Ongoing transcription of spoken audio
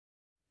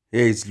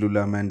Hey, it's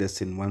Lula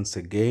Manderson once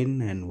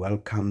again, and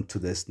welcome to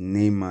this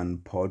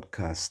Neyman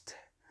podcast.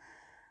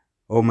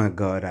 Oh my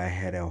God, I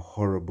had a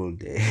horrible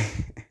day.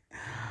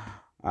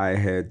 I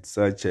had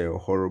such a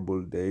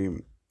horrible day.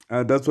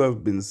 That's why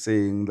I've been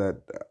saying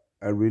that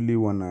I really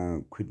want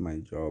to quit my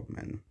job,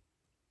 man.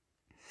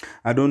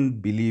 I don't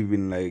believe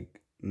in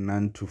like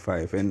 9 to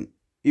 5. And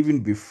even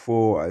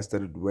before I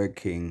started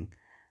working,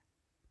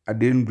 I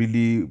didn't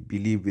really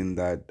believe in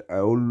that. I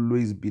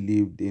always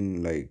believed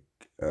in like,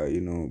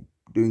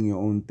 doing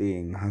your own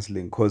thing,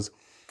 hustling. Because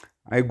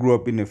I grew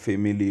up in a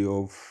family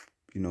of,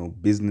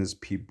 business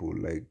people.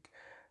 Like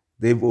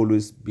they've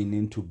always been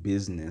into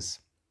business.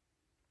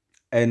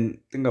 And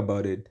think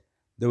about it,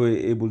 they were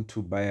able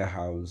to buy a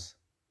house.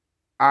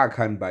 I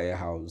can't buy a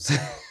house.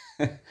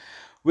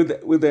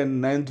 With a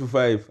 9 to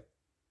 5,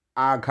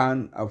 I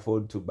can't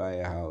afford to buy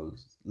a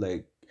house.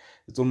 Like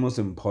it's almost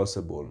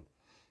impossible.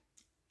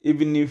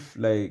 Even if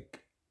like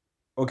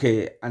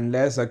okay,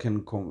 unless I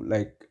can come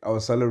like our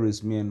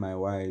salaries, me and my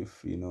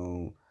wife,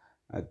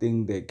 I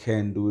think they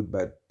can do it.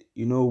 But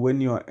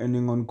when you're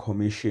earning on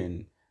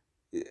commission,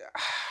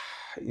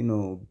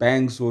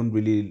 banks won't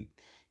really,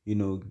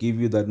 give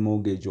you that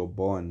mortgage or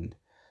bond.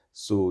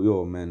 So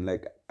yo man,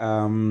 like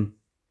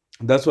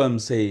that's what I'm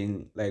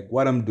saying. Like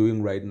what I'm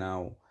doing right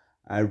now,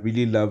 I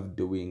really love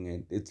doing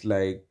it. It's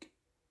like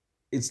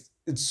it's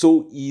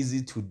so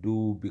easy to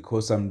do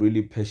because I'm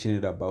really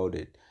passionate about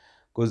it.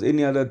 Because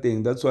any other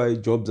thing, that's why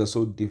jobs are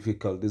so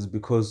difficult, is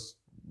because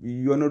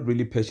you're not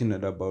really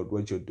passionate about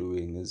what you're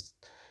doing. Is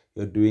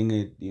you're doing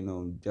it,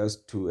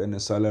 just to earn a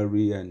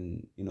salary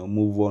and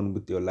move on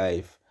with your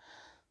life.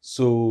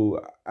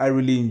 So I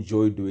really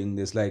enjoy doing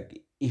this.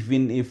 Like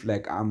even if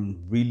like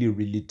I'm really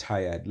really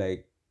tired,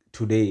 like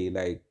today,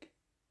 like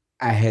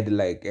I had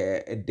like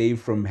a day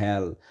from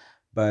hell,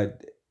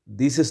 but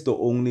this is the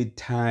only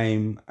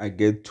time I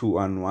get to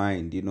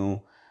unwind.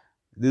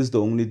 This is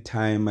the only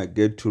time I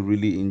get to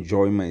really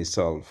enjoy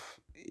myself.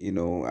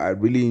 I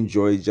really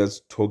enjoy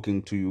just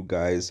talking to you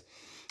guys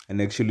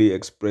and actually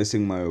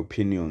expressing my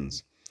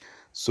opinions.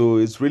 So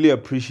it's really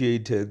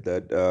appreciated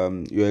that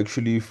you're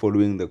actually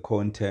following the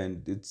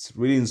content. It's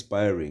really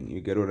inspiring.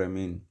 You get what I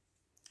mean?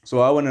 So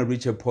I want to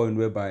reach a point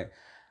whereby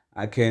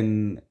I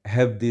can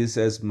have this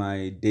as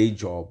my day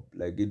job.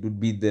 Like it would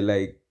be the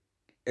like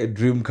a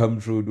dream come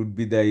true. It would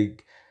be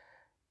like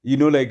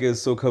like a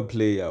soccer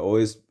player or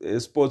a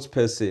sports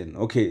person.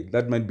 Okay,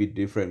 that might be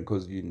different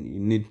because you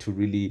need to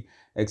really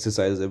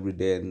exercise every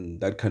day, and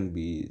that can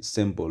be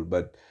simple.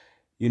 But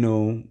you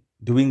know,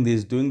 doing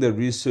the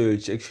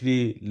research,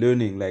 actually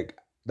learning, like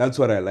that's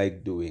what I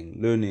like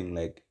doing. Learning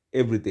like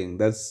everything.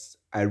 That's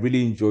I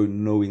really enjoy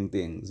knowing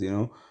things.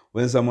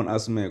 When someone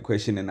asks me a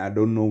question and I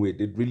don't know it,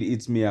 it really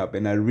eats me up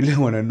and I really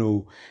want to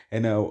know.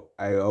 And I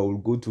will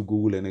go to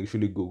Google and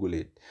actually Google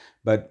it.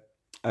 But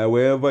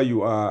wherever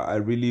you are, I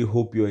really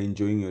hope you're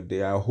enjoying your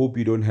day. I hope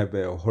you don't have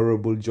a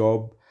horrible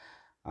job.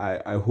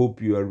 I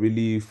hope you are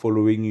really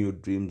following your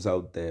dreams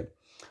out there.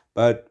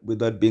 But with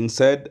that being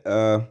said,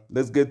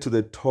 let's get to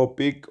the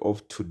topic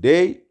of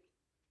today,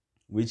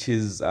 which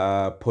is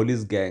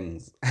police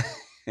gangs.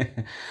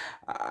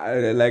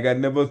 I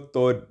never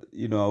thought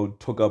I would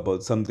talk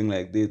about something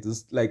like this.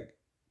 It's like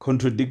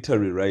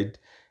contradictory, right?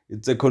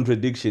 It's a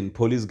contradiction.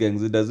 Police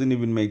gangs. It doesn't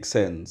even make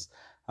sense.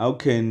 How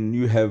can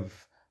you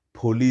have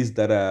police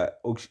that are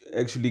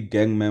actually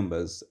gang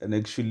members and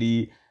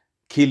actually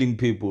killing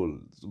people?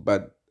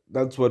 But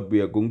that's what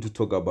we are going to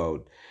talk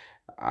about.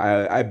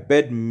 I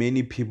bet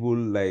many people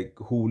like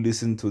who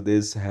listen to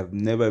this have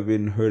never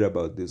even heard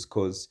about this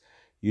because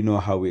you know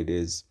how it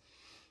is.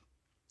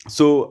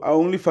 So I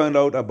only found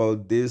out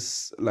about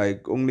this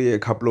like only a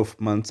couple of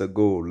months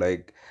ago.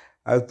 Like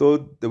I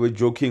thought they were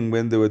joking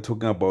when they were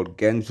talking about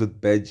gangs with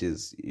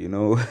badges.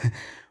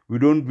 We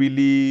don't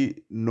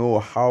really know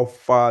how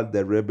far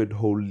the rabbit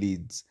hole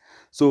leads.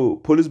 So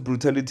police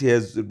brutality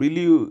has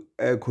really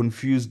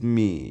confused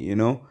me.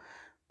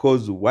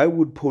 Because why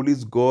would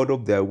police go out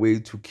of their way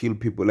to kill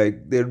people?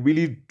 Like they're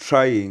really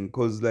trying.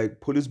 Because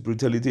like police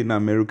brutality in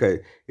America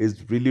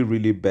is really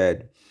really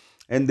bad,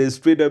 and they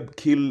straight up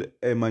kill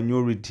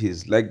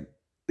minorities. Like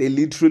they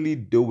literally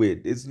do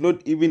it. It's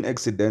not even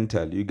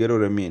accidental. You get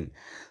what I mean?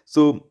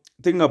 So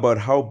think about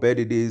how bad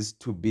it is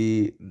to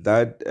be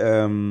that.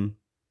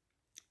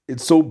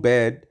 It's so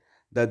bad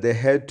that they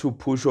had to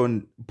put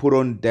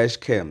on dash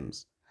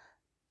cams.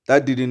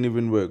 That didn't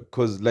even work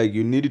because like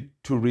you needed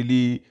to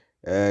really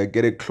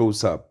get a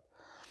close up.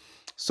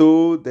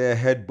 So they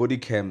had body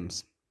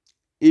cams.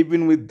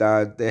 Even with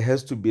that, there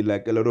has to be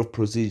like a lot of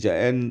procedure,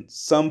 and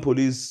some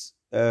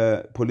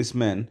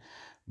policemen,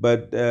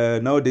 but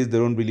nowadays they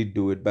don't really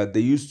do it. But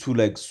they used to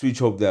like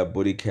switch off their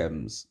body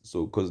cams.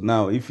 So because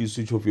now if you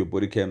switch off your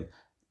body cam,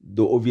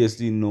 they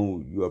obviously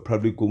know you are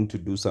probably going to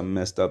do some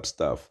messed up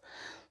stuff.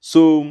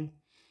 So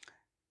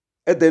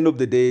at the end of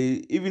the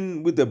day,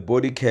 even with the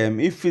body cam,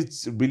 if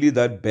it's really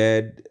that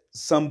bad,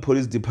 some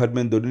police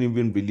department don't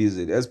even release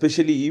it,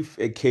 especially if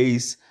a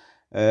case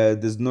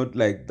there's not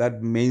like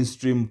that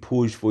mainstream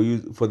push for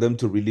them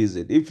to release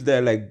it. If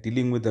they're like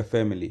dealing with a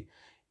family,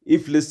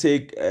 if let's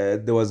say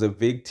there was a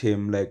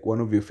victim, like one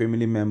of your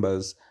family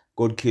members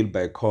got killed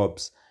by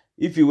cops,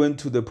 if you went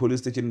to the police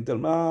station and tell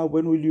them,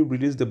 when will you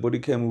release the body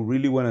cam, we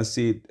really want to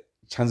see it,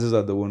 chances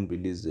are they won't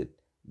release it.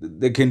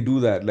 They can do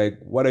that. Like,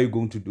 what are you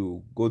going to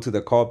do, go to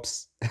the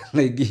cops?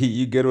 Like,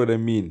 you get what I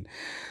mean?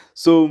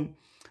 So,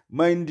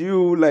 mind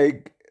you,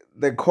 like,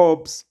 the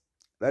cops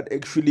that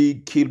actually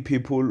kill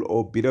people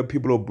or beat up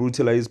people or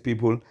brutalize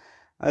people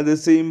are the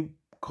same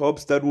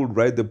cops that will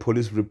write the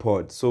police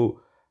report. So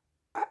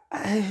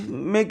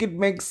make it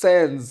make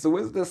sense.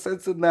 Where's the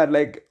sense in that?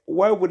 Like,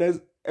 why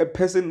would a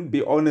person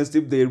be honest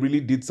if they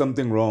really did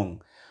something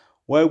wrong?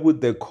 Why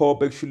would the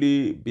cop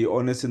actually be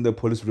honest in the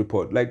police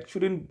report? Like,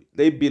 shouldn't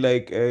they be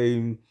like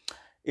a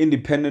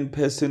independent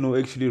person who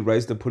actually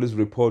writes the police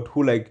report,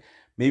 who like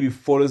maybe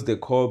follows the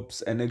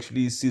cops and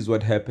actually sees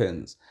what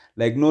happens?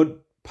 Like, not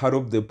part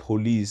of the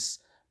police,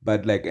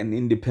 but like an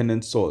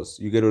independent source.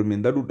 You get what I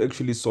mean? That would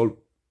actually solve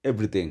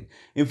everything.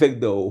 In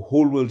fact, the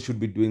whole world should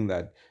be doing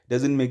that.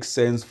 Doesn't make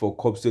sense for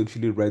cops to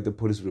actually write the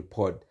police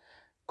report,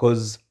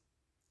 because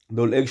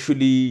they'll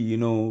actually,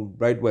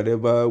 write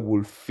whatever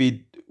will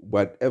fit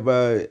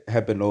whatever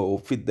happened, or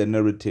fit the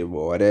narrative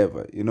or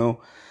whatever,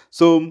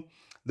 So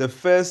the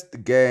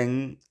first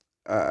gang,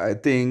 I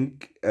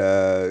think,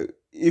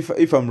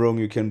 if I'm wrong,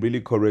 you can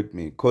really correct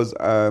me, because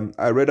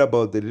I read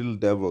about the Little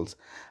Devils.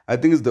 I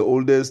think it's the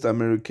oldest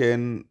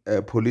American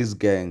police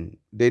gang,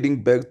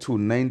 dating back to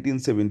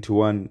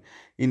 1971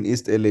 in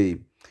East LA.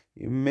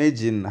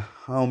 Imagine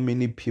how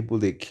many people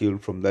they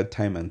killed from that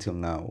time until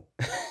now.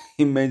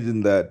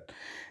 Imagine that.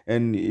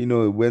 And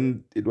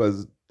when it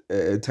was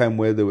a time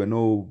where there were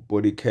no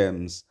body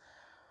cams,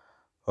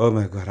 oh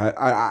my god,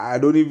 I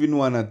don't even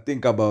want to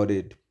think about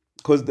it.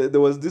 Because there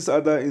was this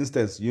other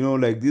instance,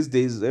 like these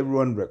days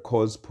everyone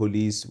records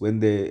police when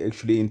they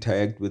actually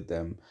interact with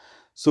them.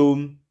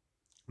 So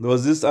there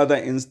was this other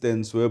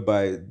instance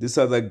whereby this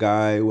other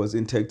guy was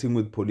interacting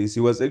with police. He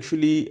was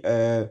actually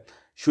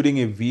shooting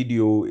a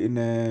video in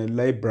a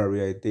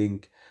library, I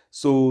think.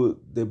 So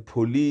the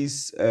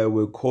police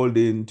were called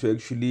in to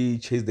actually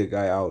chase the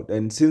guy out.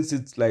 And since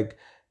it's like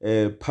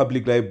a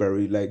public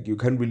library, like you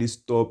can't really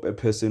stop a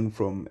person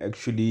from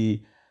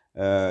actually,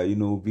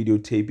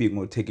 videotaping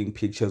or taking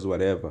pictures,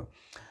 whatever.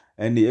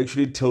 And he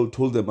actually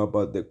told them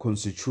about the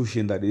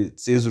constitution, that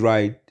it's his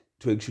right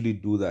to actually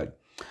do that.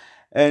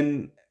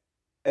 And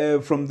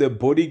from the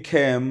body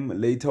cam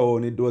later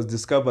on, it was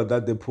discovered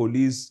that the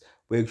police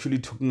were actually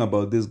talking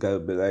about this guy.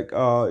 But like,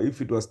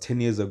 if it was 10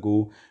 years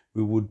ago,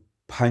 we would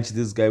punch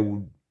this guy,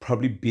 would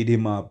probably beat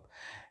him up.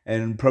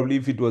 And probably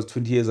if it was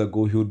 20 years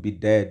ago, he would be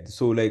dead.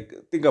 So, like,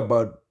 think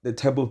about the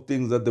type of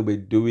things that they were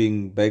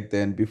doing back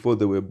then before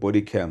there were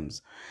body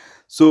cams.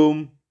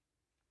 So,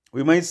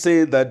 we might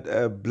say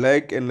that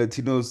black and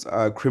Latinos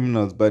are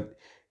criminals, but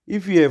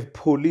if you have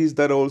police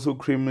that are also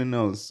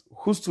criminals,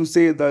 who's to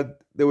say that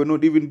they were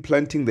not even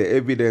planting the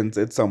evidence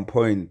at some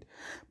point?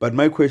 But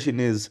my question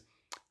is,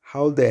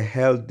 how the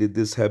hell did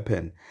this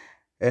happen?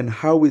 And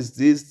how is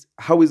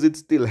it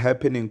still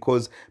happening?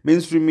 Because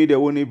mainstream media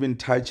won't even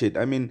touch it.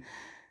 I mean,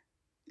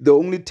 the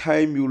only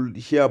time you'll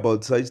hear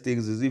about such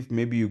things is if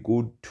maybe you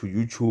go to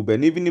YouTube,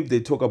 and even if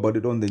they talk about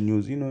it on the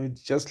news,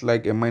 it's just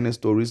like a minor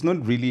story. It's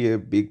not really a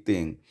big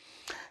thing.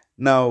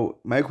 Now,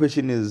 my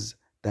question is,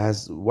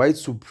 does white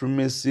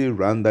supremacy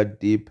run that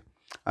deep?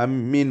 I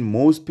mean,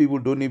 most people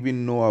don't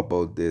even know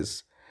about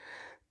this.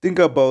 Think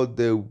about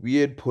the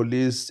weird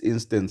police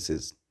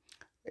instances.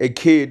 A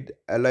kid,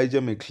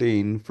 Elijah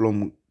McClain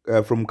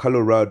from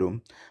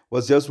Colorado,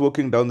 was just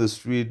walking down the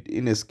street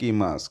in a ski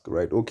mask,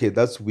 right? Okay,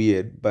 that's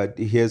weird, but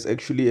he has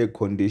actually a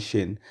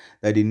condition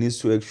that he needs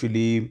to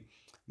actually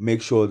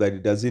make sure that he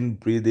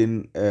doesn't breathe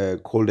in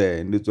cold air,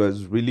 and it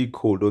was really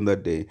cold on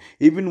that day.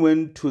 Even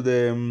went to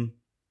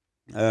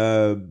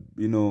uh,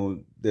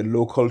 the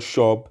local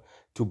shop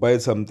to buy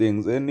some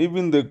things, and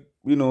even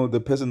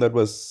the person that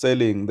was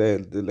selling there,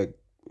 the like,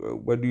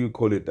 what do you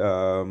call it?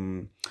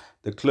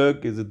 The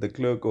clerk, is it the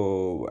clerk,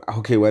 or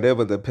okay,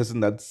 whatever, the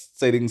person that's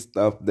selling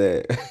stuff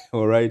there.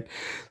 All right.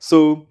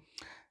 So,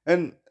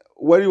 and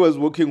while he was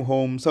walking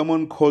home,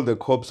 someone called the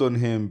cops on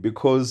him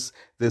because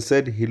they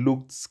said he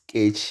looked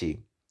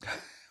sketchy.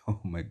 Oh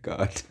my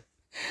god.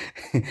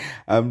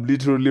 I'm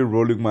literally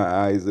rolling my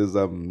eyes as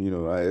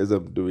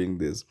I'm doing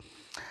this.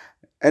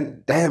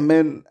 And damn,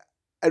 man,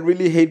 I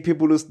really hate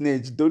people who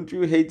snitch. Don't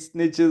you hate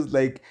snitches?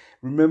 Like,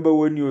 remember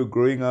when you were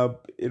growing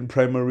up in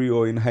primary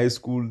or in high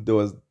school, there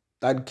was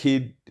that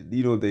kid,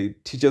 the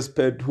teacher's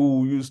pet,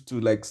 who used to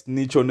like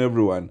snitch on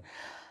everyone.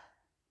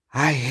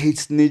 I hate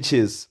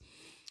snitches.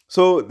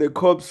 So the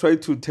cops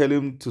tried to tell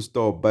him to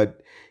stop,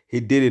 but he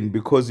didn't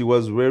because he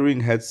was wearing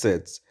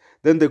headsets.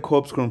 Then the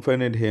cops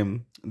confronted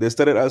him. They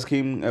started asking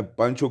him a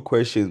bunch of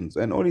questions,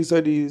 and all he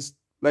said is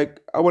like,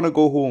 "I want to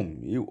go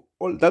home."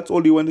 That's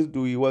all he wanted to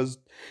do. He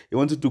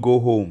wanted to go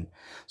home.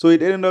 So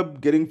it ended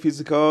up getting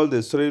physical.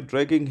 They started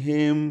dragging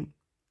him,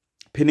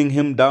 pinning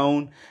him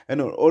down,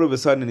 and all of a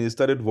sudden he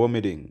started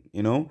vomiting.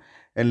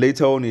 And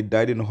later on he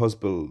died in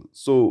hospital.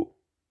 So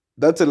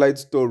that's a light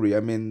story. I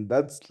mean,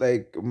 that's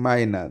like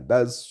minor.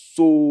 There's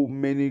so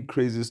many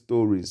crazy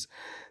stories.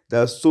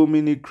 There are so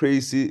many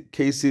crazy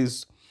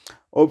cases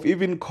of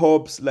even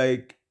cops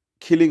like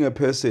killing a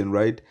person,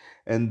 right?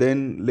 And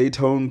then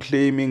later on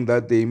claiming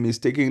that they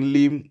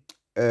mistakenly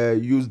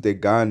used a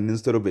gun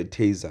instead of a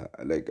taser.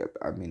 Like,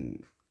 I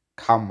mean,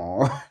 come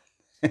on.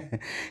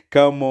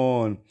 Come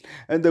on.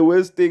 And the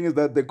worst thing is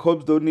that the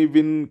cops don't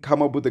even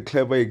come up with a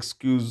clever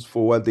excuse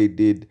for what they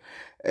did.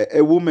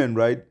 A woman,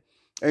 right?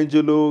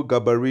 Angelo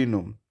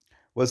Gabarino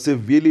was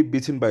severely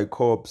beaten by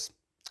cops,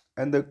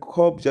 and the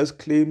cop just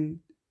claimed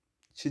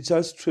she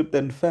just tripped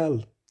and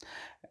fell.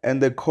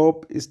 And the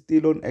cop is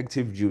still on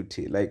active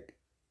duty. Like,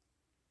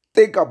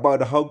 think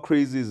about how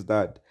crazy is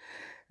that.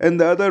 And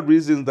the other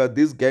reason that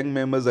these gang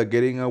members are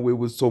getting away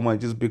with so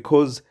much is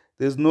because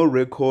there's no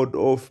record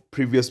of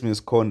previous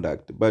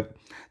misconduct, but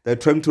they're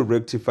trying to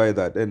rectify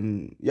that.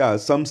 And yeah,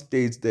 some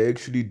states they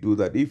actually do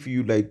that. If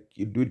you like,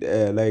 you do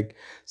like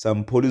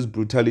some police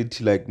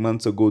brutality like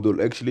months ago,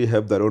 they'll actually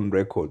have that on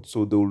record,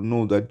 so they'll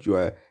know that you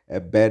are a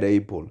bad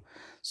apple.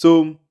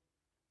 So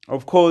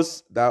of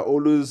course, there are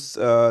always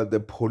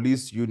the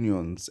police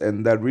unions,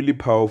 and they're really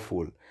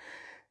powerful.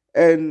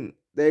 And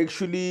they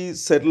actually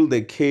settle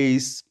the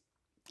case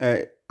uh,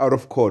 out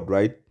of court,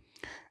 right?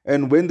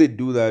 And when they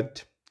do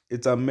that,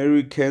 it's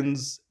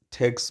Americans'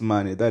 tax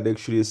money that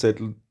actually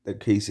settle the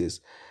cases.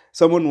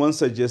 Someone once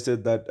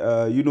suggested that,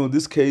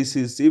 these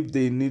cases, if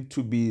they need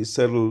to be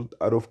settled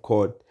out of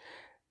court,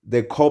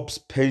 the cops'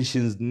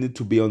 pensions need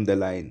to be on the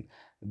line.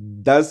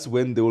 That's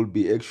when they will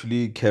be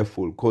actually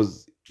careful.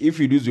 Because if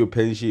you lose your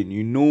pension,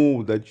 you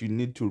know that you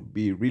need to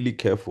be really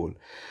careful.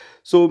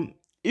 So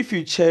if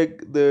you check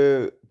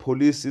the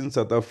police in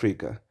South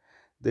Africa,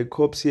 the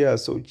cops here are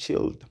so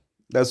chilled,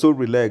 they're so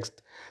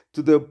relaxed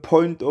to the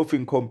point of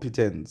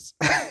incompetence.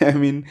 I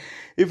mean,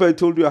 if I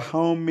told you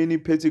how many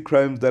petty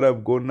crimes that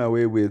I've gone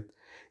away with,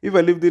 if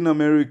I lived in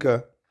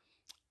America,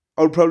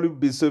 I'll probably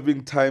be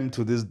serving time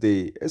to this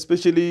day,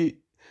 especially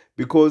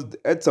because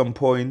at some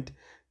point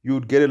you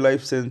would get a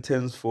life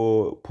sentence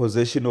for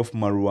possession of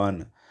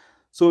marijuana.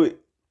 So,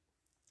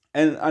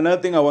 and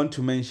another thing I want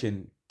to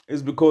mention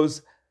is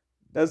because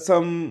there's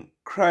some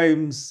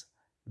crimes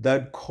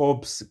that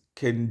cops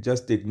can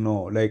just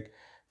ignore. Like,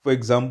 for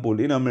example,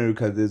 in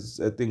America, there's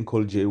a thing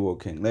called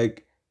jaywalking.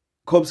 Like,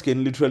 cops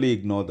can literally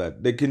ignore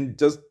that. They can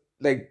just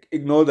like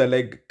ignore that.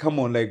 Like, come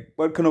on, like,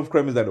 what kind of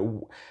crime is that?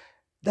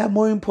 There are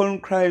more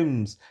important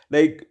crimes.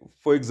 Like,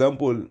 for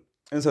example,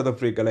 in South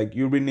Africa, like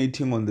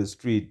urinating on the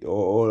street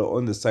or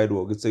on the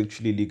sidewalk, it's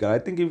actually legal. I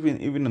think even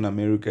in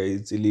America,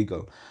 it's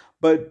illegal.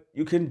 But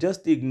you can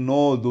just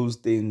ignore those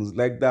things.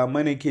 Like, there are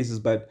many cases,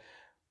 but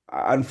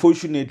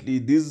unfortunately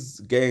these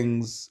gang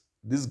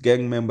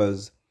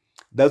members,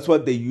 that's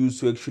what they use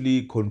to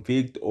actually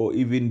convict or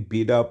even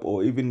beat up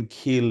or even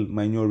kill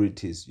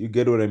minorities. You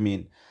get what I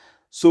mean?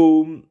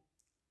 So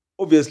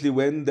obviously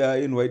when they're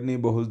in white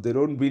neighborhoods, they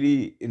don't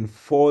really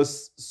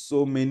enforce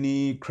so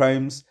many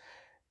crimes.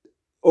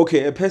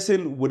 Okay, a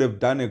person would have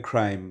done a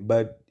crime,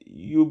 but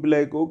you'll be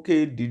like,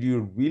 okay, did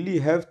you really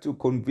have to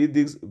convict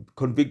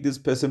this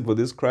person for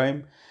this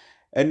crime?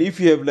 And if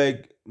you have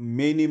like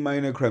many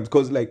minor crimes,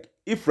 because like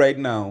if right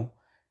now,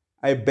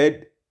 I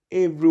bet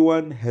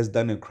everyone has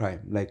done a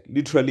crime. Like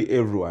literally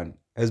everyone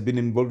has been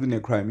involved in a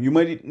crime. You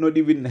might not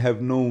even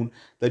have known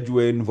that you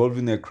were involved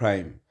in a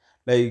crime.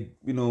 Like,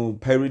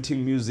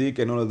 pirating music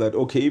and all of that.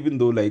 Okay, even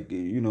though like,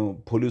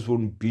 police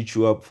won't beat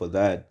you up for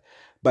that.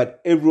 But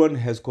everyone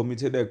has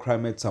committed a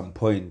crime at some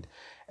point.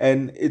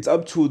 And it's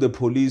up to the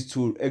police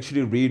to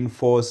actually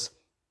reinforce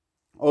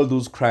all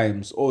those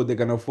crimes, or they're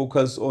gonna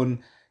focus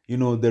on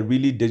the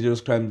really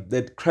dangerous crimes,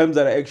 that crimes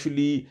that are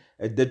actually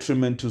a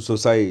detriment to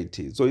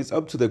society. So it's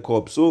up to the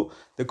cops. So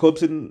the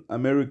cops in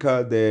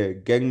America, the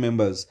gang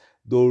members,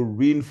 they'll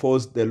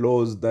reinforce the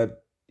laws that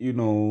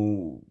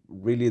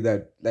really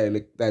that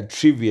like that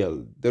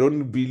trivial. They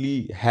don't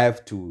really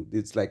have to.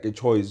 It's like a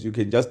choice. You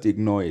can just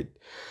ignore it.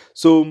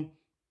 So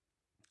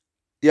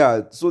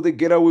yeah, so they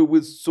get away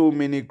with so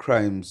many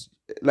crimes.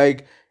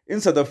 Like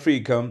in South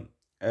Africa,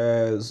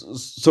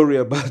 sorry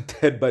about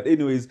that, but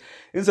anyways,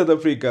 in South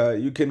Africa,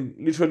 you can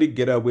literally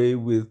get away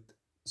with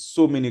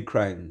so many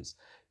crimes.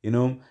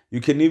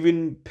 You can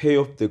even pay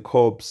off the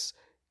cops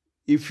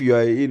if you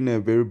are in a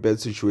very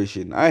bad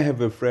situation. I have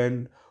a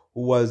friend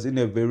who was in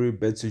a very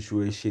bad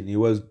situation. He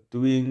was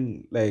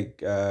doing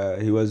like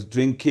he was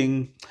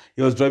drinking,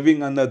 he was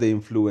driving under the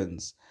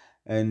influence,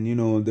 and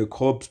the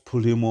cops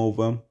pulled him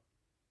over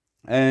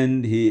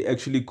and he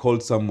actually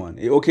called someone.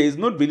 Okay, it's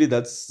not really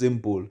that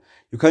simple.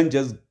 You can't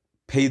just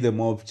pay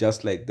them off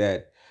just like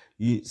that.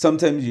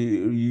 Sometimes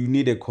you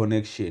need a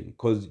connection,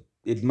 because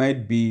it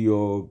might be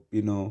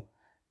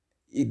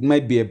it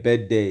might be a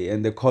bad day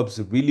and the cops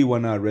really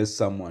want to arrest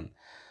someone.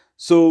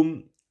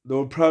 So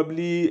they'll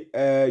probably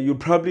you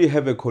probably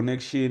have a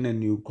connection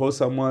and you call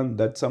someone,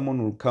 that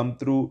someone will come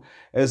through.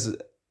 As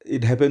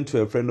it happened to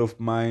a friend of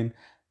mine,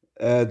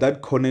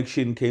 that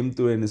connection came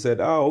through and he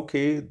said,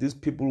 okay, these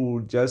people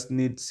will just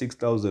need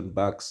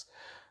 $6,000.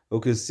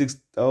 Okay,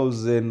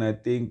 6,000, I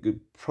think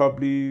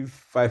probably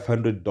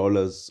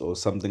 $500 or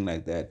something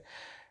like that.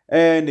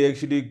 And he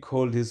actually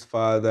called his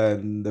father,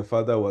 and the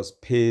father was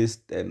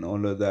pissed and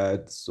all of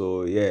that.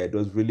 So yeah, it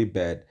was really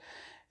bad.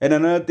 And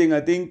another thing,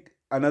 I think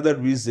another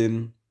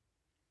reason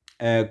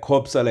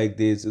cops are like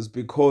this is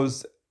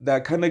because they're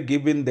kind of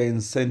given the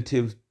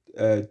incentive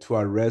to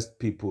arrest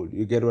people.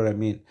 You get what I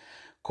mean?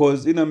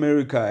 Because in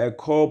America, a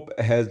cop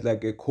has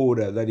like a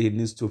quota that he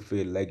needs to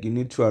fill. Like you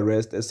need to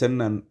arrest a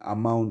certain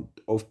amount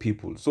of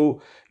people.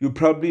 So you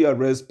probably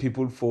arrest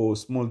people for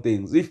small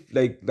things. If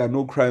like there are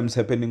no crimes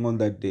happening on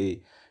that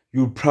day,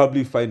 you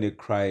probably find a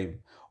crime.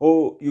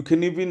 Or you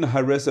can even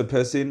harass a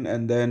person,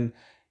 and then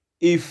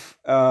if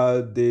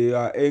they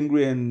are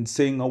angry and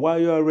saying, "Oh, why are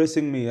you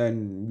arresting me?"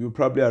 and you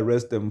probably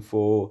arrest them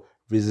for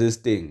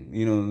resisting,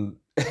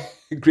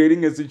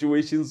 creating a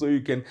situation so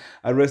you can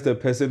arrest a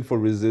person for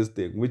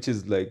resisting, which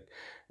is like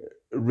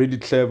really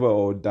clever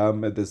or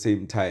dumb at the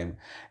same time.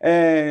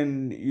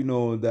 And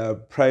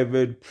the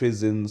private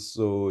prisons,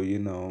 so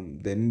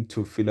they need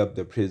to fill up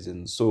the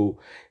prison.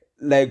 So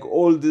like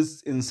all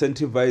this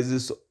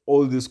incentivizes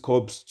all these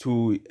cops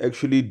to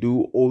actually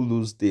do all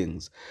those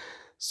things.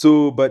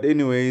 So, but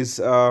anyways,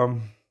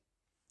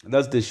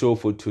 that's the show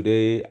for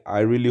today. I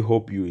really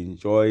hope you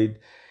enjoyed.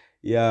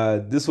 Yeah,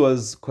 this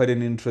was quite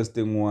an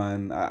interesting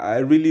one. I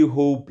really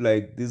hope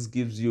like this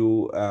gives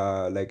you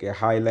like a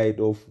highlight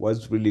of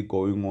what's really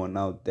going on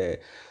out there.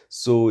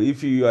 So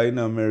if you are in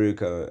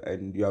America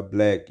and you are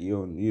black,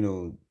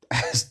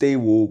 stay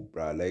woke,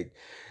 bruh. Like,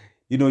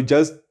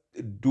 just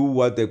do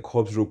what the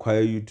cops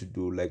require you to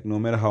do. Like no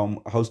matter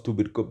how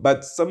stupid.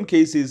 But some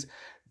cases,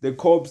 the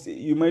cops,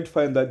 you might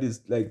find that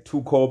it's like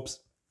two cops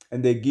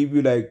and they give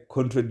you like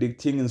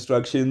contradicting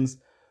instructions.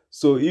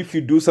 So if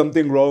you do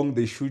something wrong,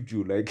 they shoot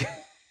you. Like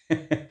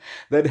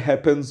that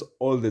happens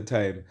all the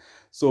time.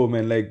 So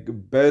man, like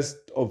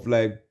best of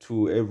like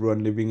to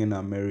everyone living in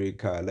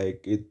America.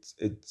 Like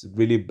it's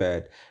really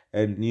bad.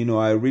 And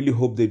I really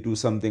hope they do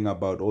something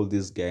about all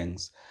these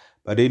gangs.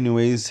 But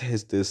anyways,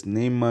 it's this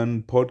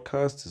Neyman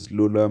podcast. It's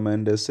Lula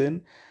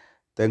Manderson.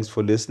 Thanks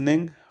for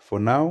listening. For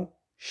now,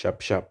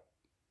 sharp sharp.